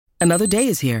Another day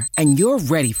is here, and you're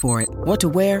ready for it. What to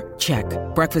wear? Check.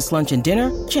 Breakfast, lunch, and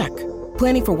dinner? Check.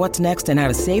 Planning for what's next and how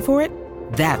to save for it?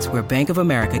 That's where Bank of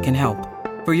America can help.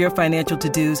 For your financial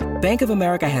to-dos, Bank of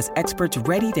America has experts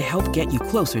ready to help get you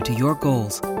closer to your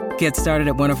goals. Get started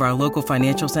at one of our local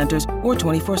financial centers or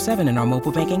 24/7 in our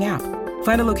mobile banking app.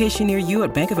 Find a location near you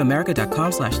at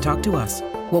bankofamerica.com/talktous.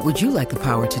 What would you like the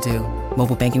power to do?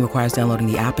 Mobile banking requires downloading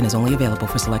the app and is only available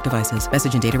for select devices.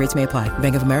 Message and data rates may apply.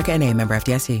 Bank of America N.A., member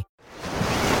FDIC.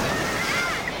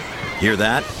 Hear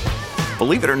that?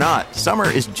 Believe it or not, summer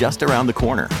is just around the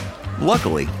corner.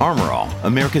 Luckily, Armor All,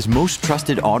 America's most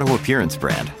trusted auto appearance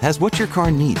brand, has what your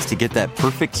car needs to get that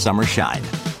perfect summer shine.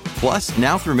 Plus,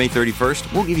 now through May 31st,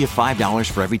 we'll give you $5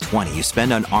 for every $20 you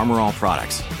spend on Armor All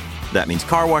products. That means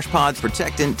car wash pods,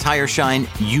 protectant, tire shine,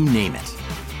 you name it.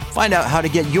 Find out how to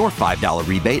get your $5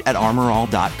 rebate at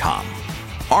armorall.com.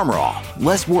 Armor All,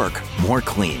 less work, more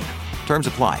clean. Terms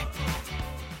apply.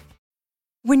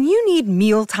 When you need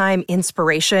mealtime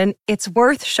inspiration, it's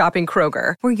worth shopping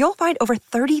Kroger, where you'll find over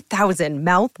 30,000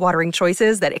 mouth-watering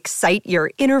choices that excite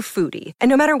your inner foodie. And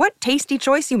no matter what tasty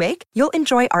choice you make, you'll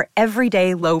enjoy our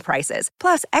everyday low prices,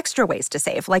 plus extra ways to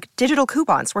save, like digital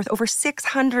coupons worth over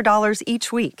 $600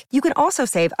 each week. You can also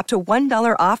save up to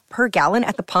 $1 off per gallon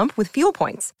at the pump with fuel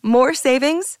points. More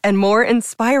savings and more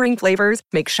inspiring flavors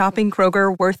make shopping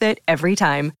Kroger worth it every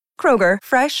time. Kroger,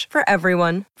 fresh for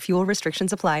everyone. Fuel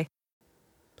restrictions apply.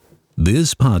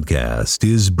 This podcast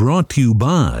is brought to you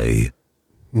by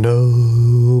Nobody.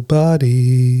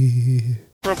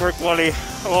 Robert Wally.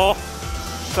 Oh,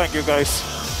 thank you guys.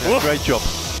 Yeah, great job.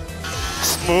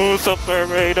 Smooth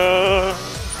operator.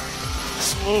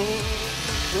 Smooth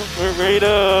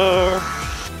operator.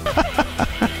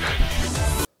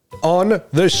 On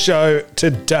the show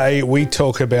today, we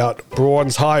talk about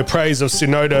Braun's high praise of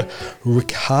Tsunoda,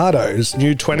 Ricciardo's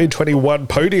new 2021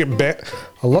 podium bet,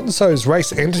 Alonso's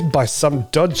race ended by some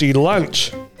dodgy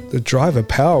lunch, the driver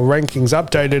power rankings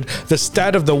updated, the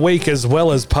stat of the week, as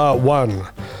well as part one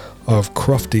of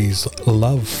Crofty's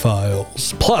love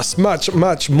files, plus much,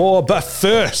 much more. But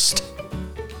first,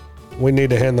 we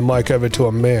need to hand the mic over to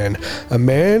a man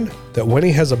that when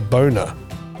he has a boner,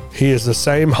 he is the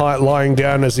same height lying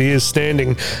down as he is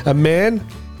standing. A man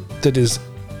that has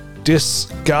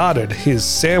discarded his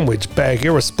sandwich bag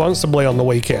irresponsibly on the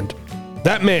weekend.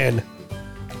 That man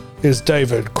is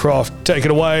David Croft. Take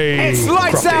it away. It's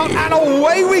lights Crofty. out and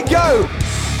away we go.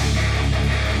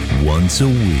 Once a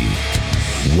week,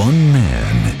 one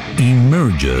man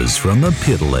emerges from the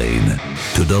pit lane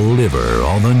to deliver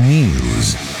all the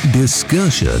news,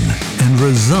 discussion, and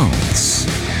results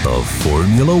of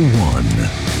Formula One.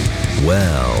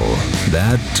 Well,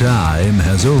 that time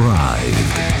has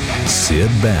arrived.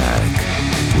 Sit back,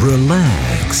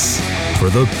 relax, for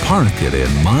the Park It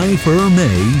in My Firm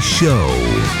A show.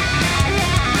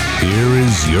 Here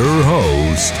is your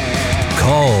host,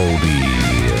 Caldy.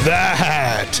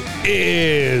 That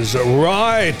is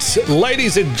right.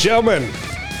 Ladies and gentlemen,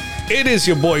 it is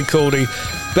your boy Caldy,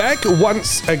 back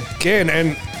once again.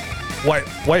 And wait,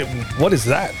 what is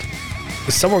that?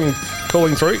 Is someone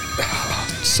calling through?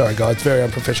 Sorry, guys, very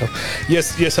unprofessional.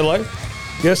 Yes, hello?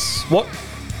 Yes, what?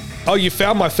 Oh, you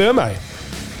found my Firm A.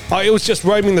 Oh, it was just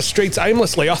roaming the streets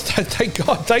aimlessly. Oh, thank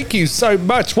God, thank you so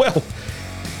much. Well,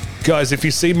 guys, if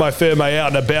you see my Firm A out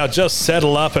and about, just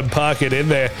saddle up and park it in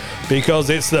there,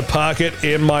 because it's the Park It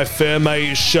in My Firm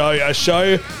A show, a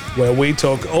show where we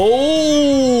talk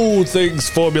all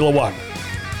things Formula One.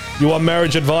 You want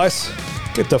marriage advice?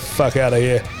 Get the fuck out of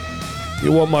here.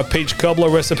 You want my peach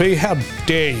cobbler recipe? How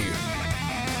dare you?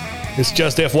 It's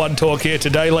just F1 talk here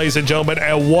today, ladies and gentlemen,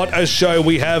 and what a show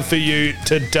we have for you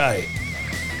today.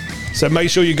 So make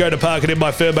sure you go to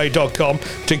parkitinmyfirma.com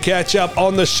to catch up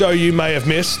on the show you may have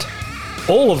missed.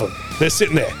 All of them, they're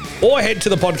sitting there. Or head to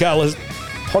the podcast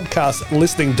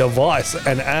listening device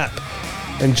and app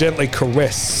and gently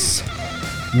caress,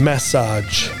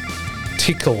 massage,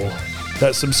 tickle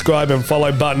that subscribe and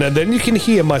follow button, and then you can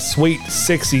hear my sweet,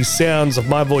 sexy sounds of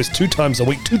my voice 2 times a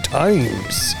week, 2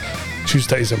 times.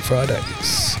 Tuesdays and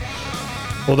Fridays.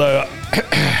 Although,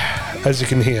 as you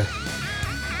can hear,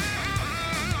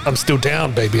 I'm still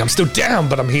down, baby. I'm still down,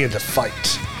 but I'm here to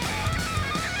fight.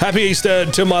 Happy Easter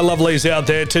to my lovelies out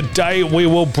there. Today we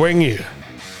will bring you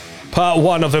part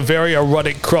one of a very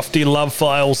erotic Crofty love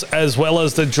files, as well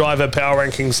as the driver power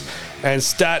rankings and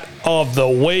stat of the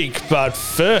week. But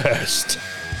first,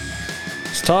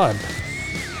 it's time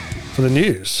for the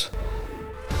news.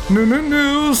 News.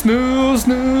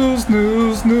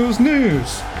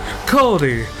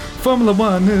 Caldy, Formula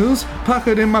One news,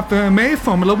 pocket in my Fermi.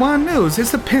 Formula One news,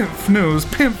 it's the pimp news.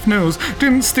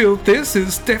 Didn't steal this,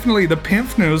 it's definitely the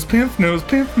pimp news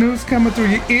coming through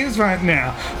your ears right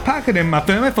now. Pocket in my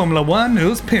Fermi. Formula One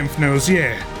news, pimp news,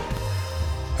 yeah.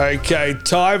 Okay,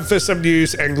 time for some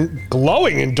news and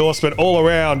glowing endorsement all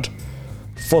around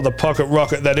for the pocket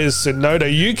rocket that is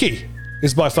Tsunoda. Yuki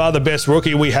is by far the best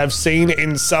rookie we have seen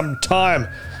in some time.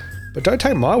 But don't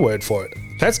take my word for it.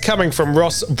 That's coming from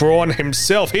Ross Brawn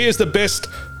himself. He is the best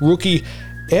rookie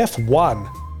F1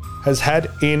 has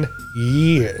had in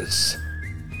years.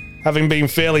 Having been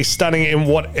fairly stunning in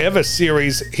whatever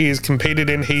series he has competed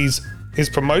in, his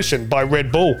promotion by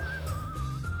Red Bull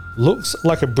looks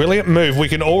like a brilliant move. We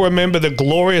can all remember the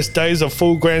glorious days of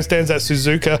full grandstands at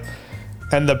Suzuka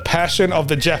and the passion of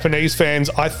the Japanese fans.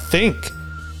 I think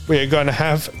we are going to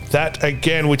have that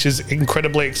again, which is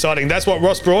incredibly exciting. That's what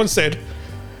Ross Brawn said.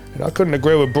 And I couldn't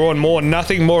agree with Braun more.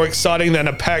 Nothing more exciting than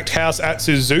a packed house at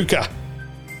Suzuka.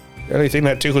 The only thing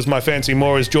that tickles my fancy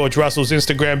more is George Russell's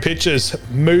Instagram pictures.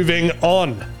 Moving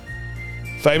on.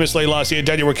 Famously last year,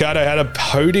 Daniel Ricciardo had a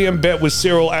podium bet with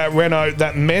Cyril at Renault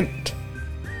that meant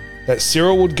that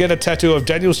Cyril would get a tattoo of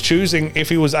Daniel's choosing if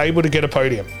he was able to get a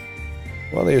podium.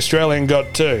 Well, the Australian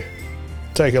got two.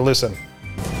 Take a listen.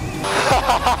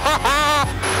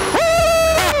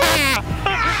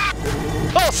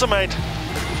 Awesome, mate.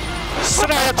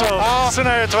 Scenario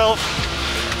 12.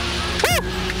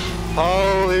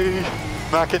 Holy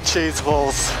mac and cheese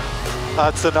balls.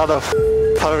 That's another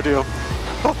podium.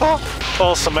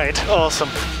 Awesome, mate. Awesome.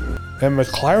 And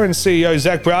McLaren CEO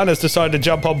Zach Brown has decided to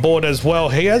jump on board as well.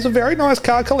 He has a very nice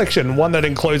car collection, one that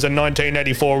includes a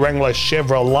 1984 Wrangler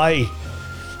Chevrolet.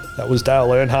 That was Dale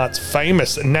Earnhardt's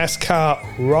famous NASCAR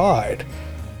ride.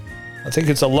 I think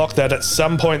it's a lock that at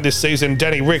some point this season,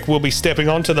 Danny Rick will be stepping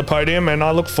onto the podium, and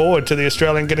I look forward to the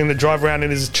Australian getting to drive around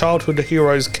in his childhood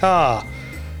hero's car.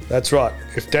 That's right,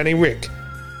 if Danny Rick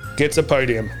gets a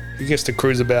podium, he gets to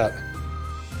cruise about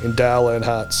in Dale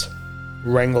Earnhardt's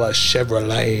Wrangler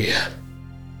Chevrolet.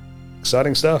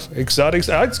 Exciting stuff. Exciting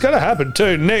stuff. It's going to happen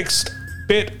too. Next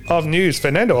bit of news.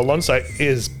 Fernando Alonso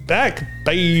is back,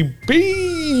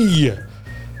 baby.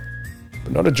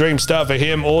 But not a dream start for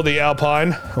him or the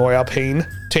Alpine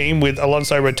team, with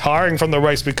Alonso retiring from the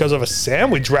race because of a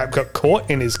sandwich wrap got caught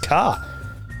in his car.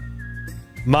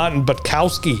 Martin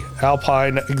Butkowski,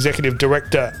 Alpine executive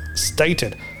director,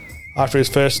 stated, after his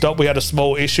first stop, we had a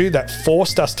small issue that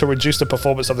forced us to reduce the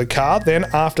performance of the car. Then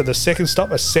after the second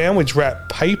stop, a sandwich wrap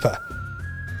paper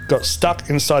got stuck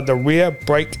inside the rear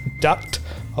brake duct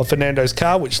of Fernando's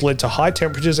car, which led to high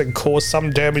temperatures and caused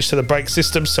some damage to the brake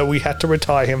system, so we had to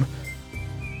retire him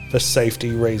for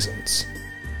safety reasons.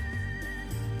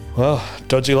 Well,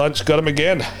 dodgy lunch got him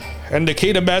again. And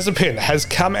Nikita Mazepin has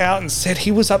come out and said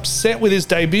he was upset with his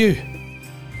debut.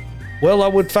 Well, I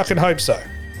would fucking hope so.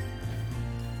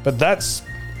 But that's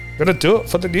gonna do it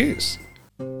for the news.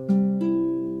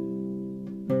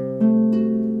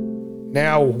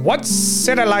 Now, once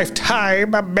in a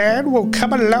lifetime, a man will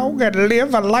come along and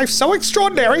live a life so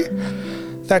extraordinary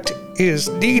that is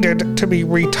needed to be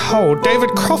retold. David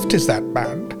Crofty is that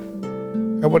man.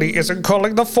 And when he isn't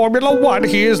calling the Formula One,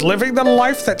 he is living the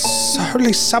life that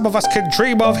only some of us can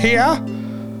dream of here.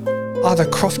 Are the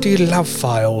Crofty Love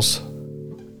Files.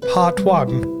 Part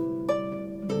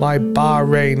 1. My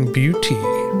Bahrain Beauty.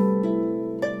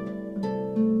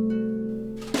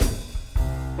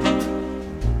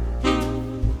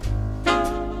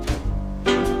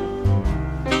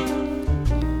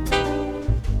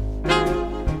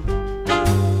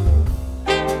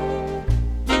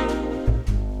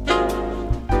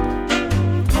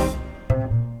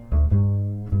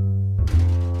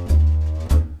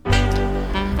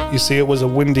 You see, it was a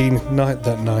windy night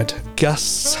that night,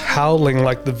 gusts howling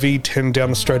like the V10 down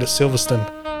the straight at Silverstone.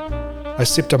 I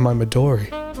sipped on my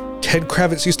Midori. Ted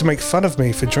Kravitz used to make fun of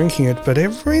me for drinking it, but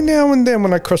every now and then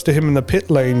when I crossed to him in the pit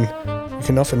lane, you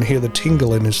can often hear the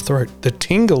tingle in his throat, the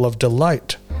tingle of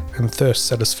delight and thirst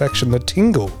satisfaction, the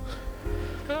tingle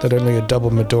that only a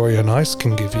double Midori on ice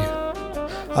can give you.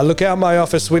 I look out my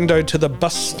office window to the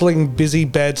bustling, busy,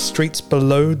 bad streets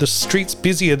below, the streets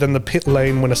busier than the pit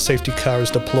lane when a safety car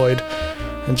is deployed.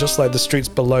 And just like the streets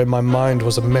below, my mind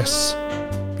was a mess.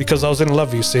 Because I was in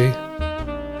love, you see.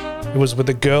 It was with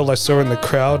a girl I saw in the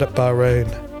crowd at Bahrain.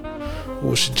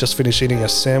 Oh, she'd just finished eating a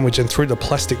sandwich and threw the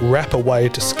plastic wrap away,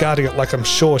 discarding it like I'm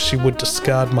sure she would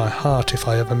discard my heart if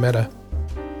I ever met her.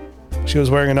 She was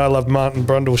wearing an I Love Martin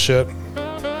Brundle shirt.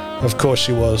 Of course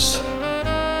she was.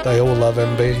 They all love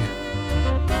MB.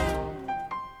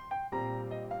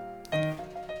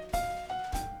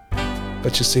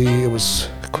 But you see, it was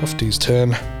Crofty's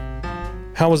turn.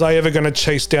 How was I ever going to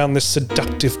chase down this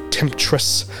seductive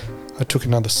temptress? I took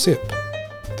another sip.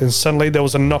 Then suddenly there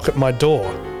was a knock at my door.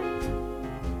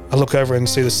 I look over and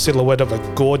see the silhouette of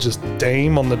a gorgeous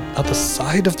dame on the other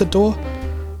side of the door.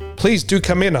 Please do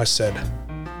come in, I said.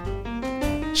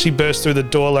 She burst through the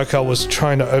door like I was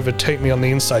trying to overtake me on the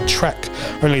inside track,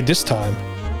 only this time,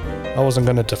 I wasn't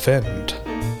going to defend.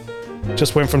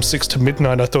 Just went from 6 to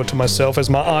midnight, I thought to myself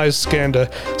as my eyes scanned her,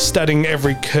 studying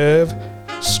every curve,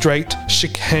 straight,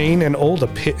 chicane, and all the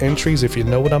pit entries, if you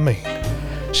know what I mean.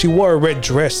 She wore a red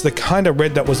dress, the kind of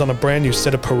red that was on a brand new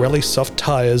set of Pirelli soft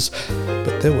tyres,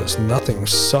 but there was nothing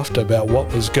soft about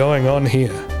what was going on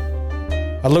here.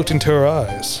 I looked into her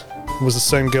eyes. It was the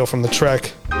same girl from the track.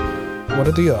 What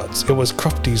are the odds? It was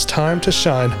Crofty's time to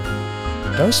shine.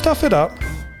 Don't stuff it up.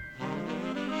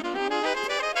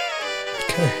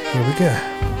 Okay, here we go.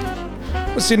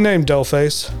 What's your name,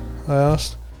 dollface? I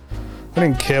asked. I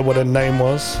didn't care what her name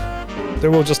was. They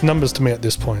were all just numbers to me at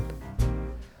this point.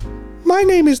 My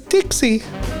name is Dixie.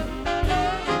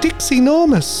 Dixie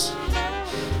Normus.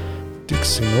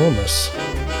 Dixie Normus?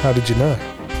 How did you know?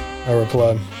 I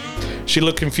replied. She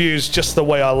looked confused, just the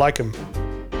way I like him.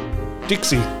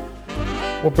 Dixie.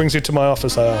 What brings you to my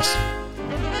office, I asked.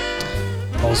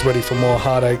 I was ready for more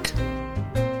heartache.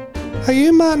 Are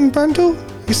you Martin Brundle?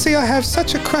 You see, I have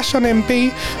such a crush on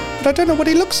MB, but I don't know what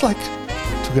he looks like.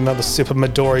 Took another sip of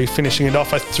Midori, finishing it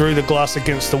off. I threw the glass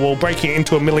against the wall, breaking it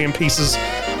into a million pieces.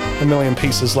 A million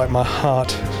pieces like my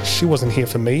heart. She wasn't here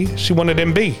for me. She wanted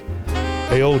MB.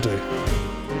 They all do.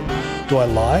 Do I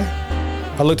lie?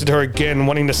 I looked at her again,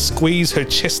 wanting to squeeze her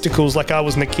chesticles like I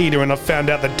was Nikita, and I found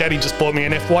out that Daddy just bought me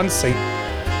an F1 seat.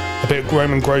 I bet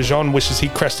Roman Grosjean wishes he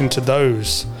crashed into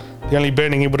those. The only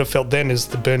burning he would have felt then is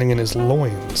the burning in his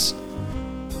loins.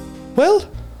 Well,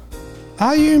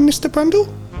 are you Mr.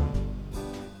 Brundle?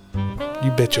 You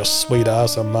bet your sweet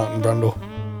ass I'm Martin Brundle.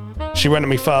 She ran at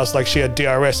me fast like she had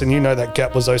DRS, and you know that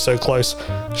gap was oh so close.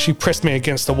 She pressed me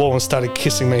against the wall and started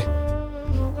kissing me.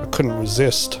 I couldn't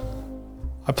resist.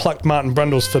 I plucked Martin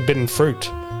Brundle's forbidden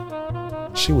fruit.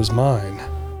 She was mine.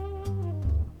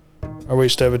 I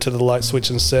reached over to the light switch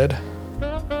and said,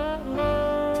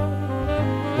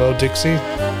 well, Dixie,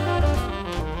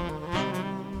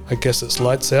 I guess it's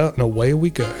lights out and away we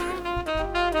go.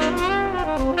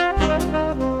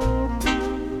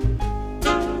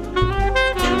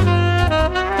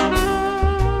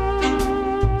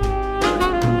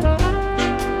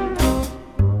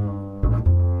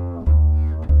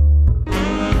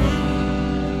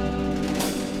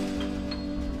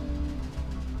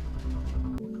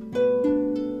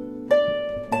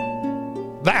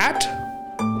 That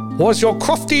was your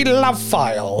Crofty love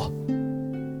file.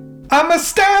 I'm a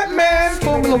stat man,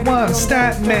 Formula One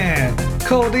stat man.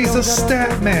 Cody's a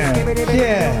stat man.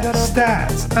 Yeah,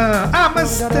 stats. I'm a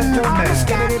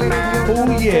stat man.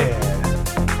 Oh yeah.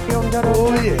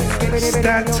 Oh yeah.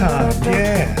 Stat time.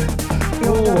 Yeah.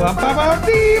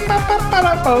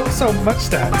 Oh, so much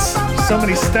stats. So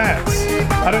many stats.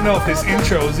 I don't know if this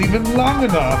intro is even long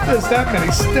enough. There's that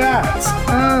many stats.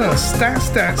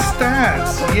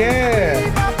 Stats. Yeah.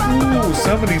 Ooh,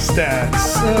 so many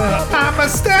stats. I'm a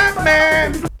stat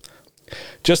man.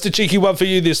 Just a cheeky one for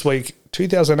you this week.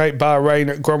 2008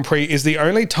 Bahrain Grand Prix is the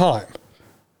only time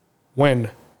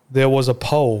when there was a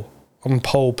pole on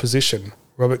pole position.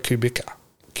 Robert Kubica.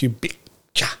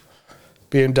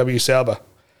 BMW Sauber.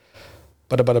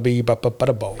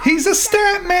 He's a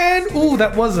stat man. Ooh,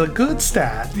 that was a good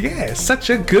stat. Yeah, such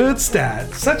a good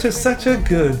stat. Such a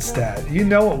good stat. You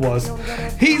know it was.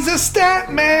 He's a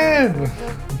stat man.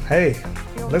 Hey,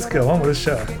 let's go on with the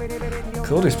show.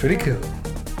 Cool is pretty cool.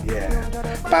 Yeah.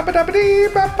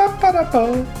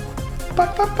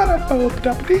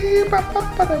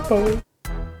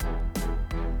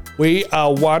 We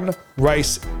are one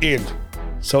race in.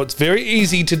 So it's very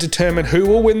easy to determine who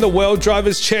will win the World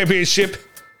Drivers' Championship.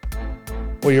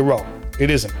 Well, you're wrong.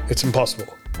 It isn't. It's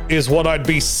impossible. Is what I'd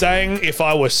be saying if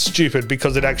I were stupid,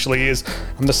 because it actually is.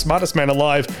 I'm the smartest man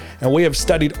alive, and we have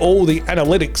studied all the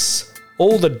analytics,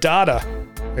 all the data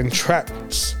and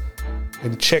tracks,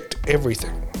 and checked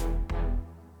everything.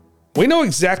 We know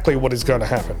exactly what is going to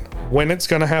happen, when it's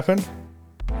going to happen,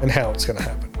 and how it's going to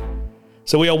happen.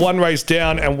 So we are one race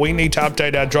down, and we need to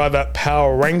update our driver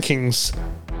power rankings.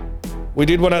 We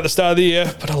did one at the start of the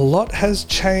year, but a lot has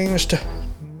changed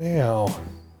now.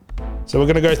 So we're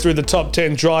going to go through the top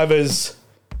 10 drivers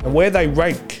and where they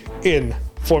rank in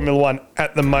Formula One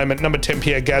at the moment. Number 10,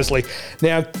 Pierre Gasly.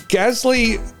 Now,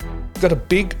 Gasly got a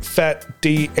big fat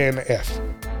DNF.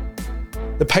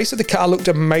 The pace of the car looked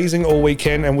amazing all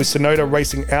weekend, and with Tsunoda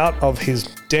racing out of his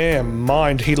damn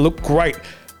mind, he looked great.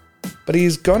 But but he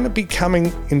is going to be coming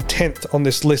in 10th on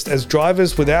this list as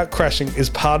drivers without crashing is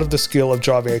part of the skill of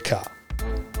driving a car.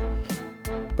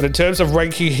 But in terms of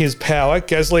ranking his power,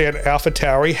 Gasly and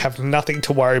AlphaTauri have nothing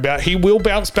to worry about. He will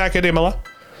bounce back at Imola.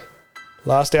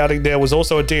 Last outing there was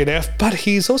also a DNF, but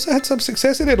he's also had some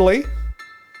success in Italy.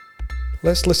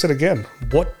 Let's listen again.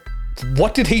 What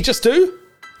did he just do?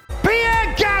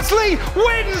 Pierre Gasly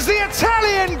wins the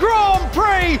Italian Grand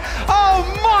Prix.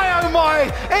 Oh my,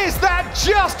 is that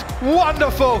just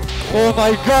wonderful? Oh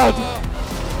my God.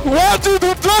 What did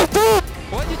you just do?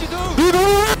 What did you do? You do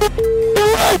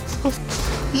it!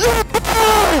 You did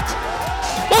it!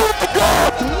 Oh my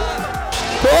God!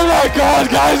 Oh my God,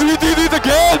 guys, we did it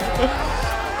again!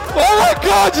 Oh my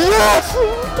God, yes!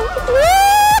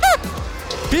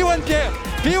 P1 Pierre,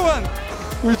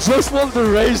 P1! We just won the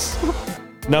race.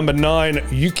 Number 9,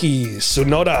 Yuki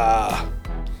Tsunoda.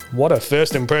 What a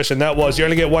first impression that was. You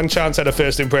only get one chance at a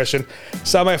first impression.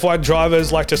 Some F1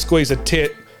 drivers like to squeeze a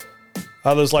tit.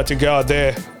 Others like to go out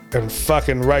there and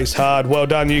fucking race hard. Well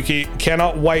done, Yuki.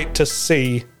 Cannot wait to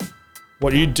see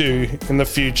what you do in the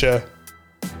future.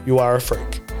 You are a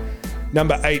freak.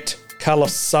 Number 8,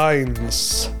 Carlos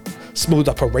Sainz. Smooth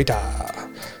operator.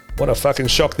 What a fucking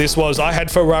shock this was. I had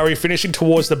Ferrari finishing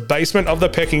towards the basement of the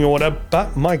pecking order,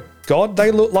 but my God, they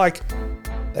look like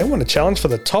they want to challenge for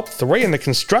the top 3 in the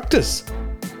constructors.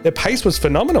 Their pace was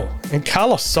phenomenal, and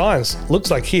Carlos Sainz looks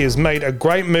like he has made a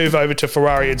great move over to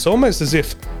Ferrari. It's almost as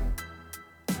if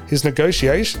his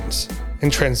negotiations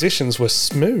and transitions were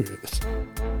smooth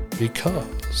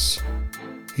because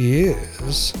he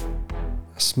is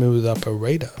a smooth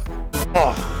operator.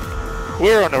 Oh,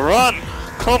 we're on a run.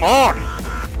 Come on.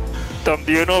 Tom,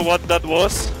 do you know what that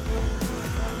was?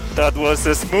 That was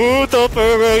a smooth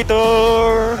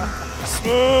operator.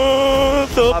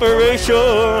 Smooth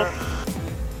operation.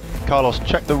 Carlos,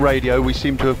 check the radio. We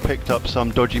seem to have picked up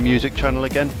some dodgy music channel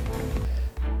again.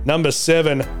 Number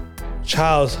 7,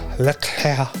 Charles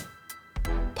Leclerc.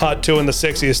 Part 2 in the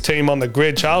sexiest team on the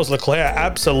grid. Charles Leclerc,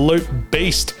 absolute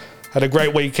beast. Had a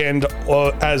great weekend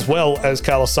as well as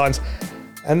Carlos Sainz.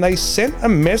 And they sent a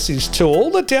message to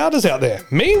all the doubters out there,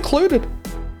 me included,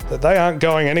 that they aren't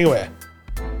going anywhere.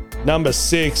 Number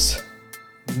 6,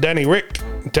 Daniel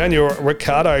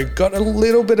Ricciardo got a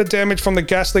little bit of damage from the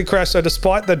Gasly crash, so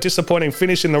despite the disappointing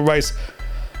finish in the race,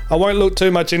 I won't look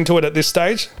too much into it at this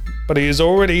stage, but he is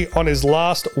already on his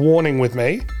last warning with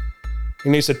me. He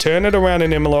needs to turn it around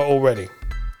in Imola already.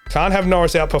 Can't have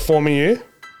Norris outperforming you,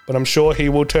 but I'm sure he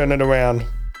will turn it around.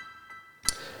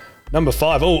 Number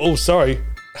 5, sorry.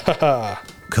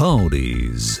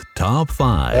 Cody's Top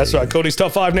 5. That's right, Cody's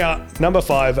Top 5 now. Number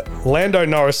 5, Lando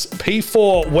Norris,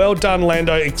 P4. Well done,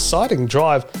 Lando. Exciting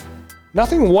drive.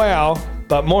 Nothing wow,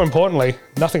 but more importantly,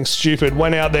 nothing stupid.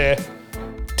 Went out there,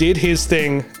 did his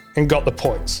thing, and got the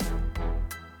points.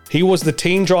 He was the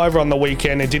team driver on the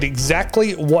weekend and did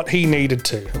exactly what he needed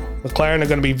to. McLaren are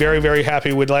going to be very, very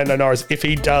happy with Lando Norris if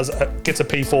he gets a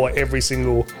P4 every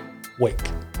single week.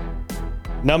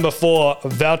 Number 4,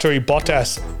 Valtteri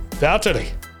Bottas.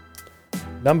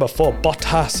 Number 4,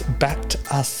 Bottas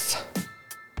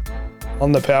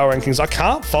on the power rankings. I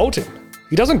can't fault him.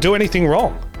 He doesn't do anything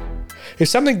wrong. If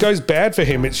something goes bad for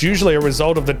him, it's usually a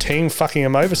result of the team fucking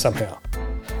him over somehow.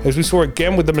 As we saw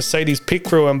again with the Mercedes pit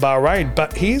crew in Bahrain,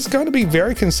 but he's going to be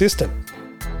very consistent.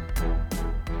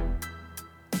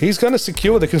 He's going to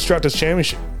secure the Constructors'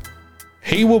 Championship.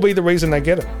 He will be the reason they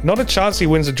get it. Not a chance he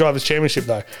wins the Drivers' Championship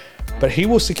though, but he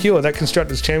will secure that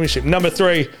Constructors' Championship. Number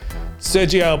 3,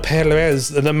 Sergio Perez,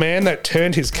 the man that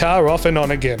turned his car off and on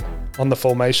again on the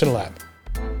formation lap.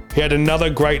 He had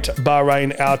another great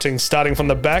Bahrain outing. Starting from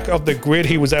the back of the grid,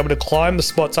 he was able to climb the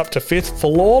spots up to 5th.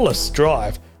 Flawless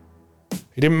drive.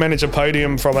 He didn't manage a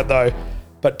podium from it though,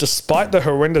 but despite the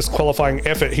horrendous qualifying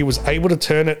effort, he was able to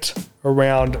turn it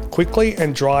around quickly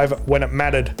and drive when it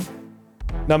mattered.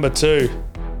 Number 2,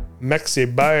 Max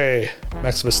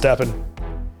Verstappen.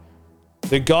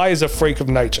 The guy is a freak of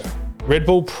nature. Red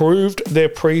Bull proved their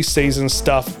pre-season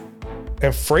stuff,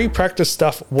 and free practice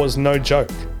stuff was no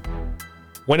joke.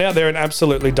 Went out there and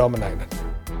absolutely dominated.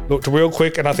 Looked real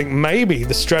quick, and I think maybe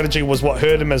the strategy was what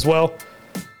hurt him as well.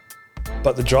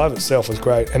 But the drive itself was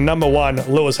great. And number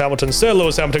 1, Lewis Hamilton. Sir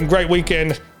Lewis Hamilton, great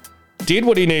weekend. Did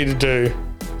what he needed to do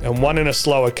and won in a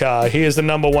slower car. He is the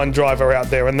number 1 driver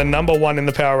out there and the number 1 in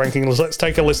the power rankings. Let's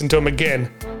take a listen to him again.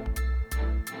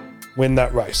 Win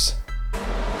that race.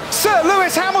 Sir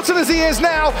Lewis Hamilton, as he is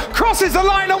now, crosses the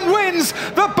line and wins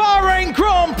the Bahrain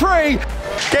Grand Prix.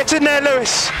 Get in there,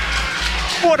 Lewis.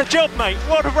 What a job, mate.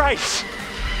 What a race.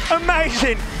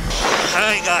 Amazing.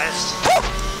 Hey, guys.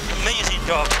 Amazing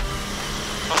job.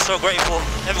 I'm so grateful.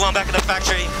 Everyone back in the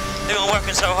factory, They've been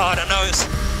working so hard. I know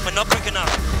we're not quick enough.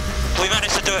 We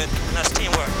managed to do it, and that's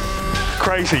teamwork.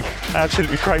 Crazy,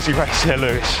 absolutely crazy race there,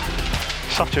 Lewis.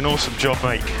 Such an awesome job,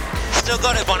 mate. Still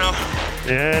got it, Bono.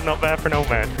 Yeah, not bad for an old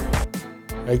man.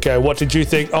 Okay, what did you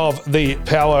think of the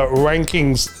power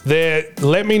rankings there?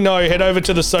 Let me know. Head over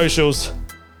to the socials.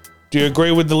 Do you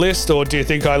agree with the list, or do you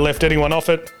think I left anyone off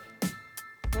it?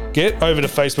 Get over to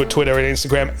Facebook, Twitter, and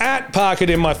Instagram at Park It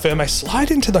In My Firm.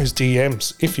 Slide into those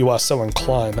DMs if you are so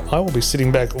inclined. I will be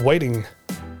sitting back waiting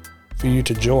for you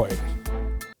to join.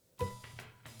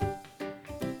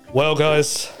 Well,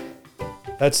 guys,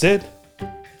 that's it.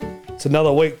 It's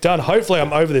another week done. Hopefully,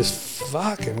 I'm over this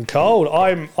fucking cold.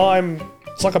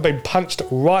 It's like I've been punched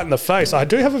right in the face. I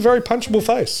do have a very punchable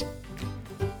face.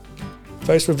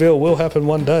 Face reveal will happen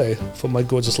one day for my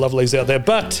gorgeous lovelies out there,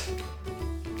 but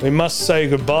we must say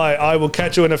goodbye. I will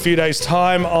catch you in a few days'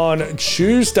 time on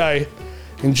Tuesday.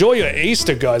 Enjoy your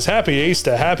Easter, guys. Happy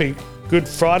Easter. Happy Good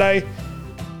Friday.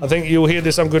 I think you'll hear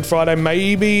this on Good Friday.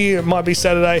 Maybe it might be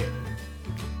Saturday.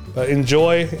 But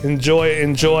enjoy,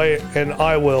 and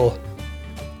I will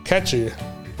catch you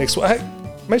next week. Hey,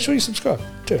 make sure you subscribe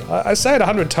too. I say it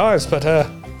 100 times, but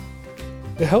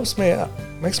it helps me out.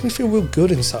 Makes me feel real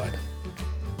good inside.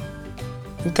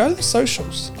 And go to the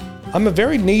socials. I'm a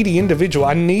very needy individual.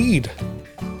 I need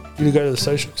you to go to the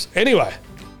socials. Anyway,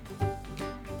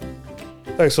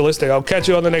 thanks for listening. I'll catch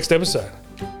you on the next episode.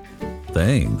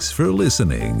 Thanks for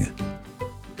listening.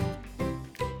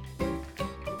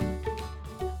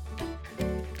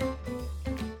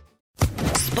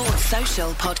 Sports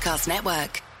Social Podcast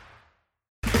Network.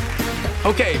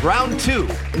 Okay, round 2.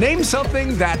 Name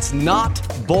something that's not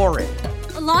boring.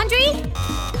 A laundry?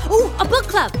 Ooh, a book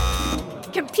club.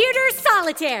 Computer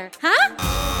solitaire, huh?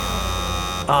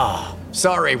 Ah,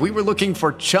 sorry, we were looking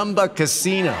for Chumba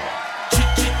Casino.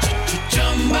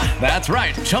 That's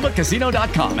right,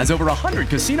 ChumbaCasino.com has over 100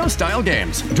 casino-style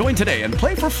games. Join today and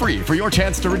play for free for your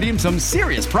chance to redeem some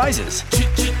serious prizes.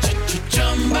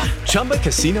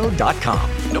 ChumbaCasino.com.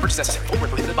 No purchase necessary. Void where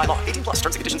prohibited by law. 18+ terms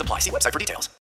and conditions apply. See website for details.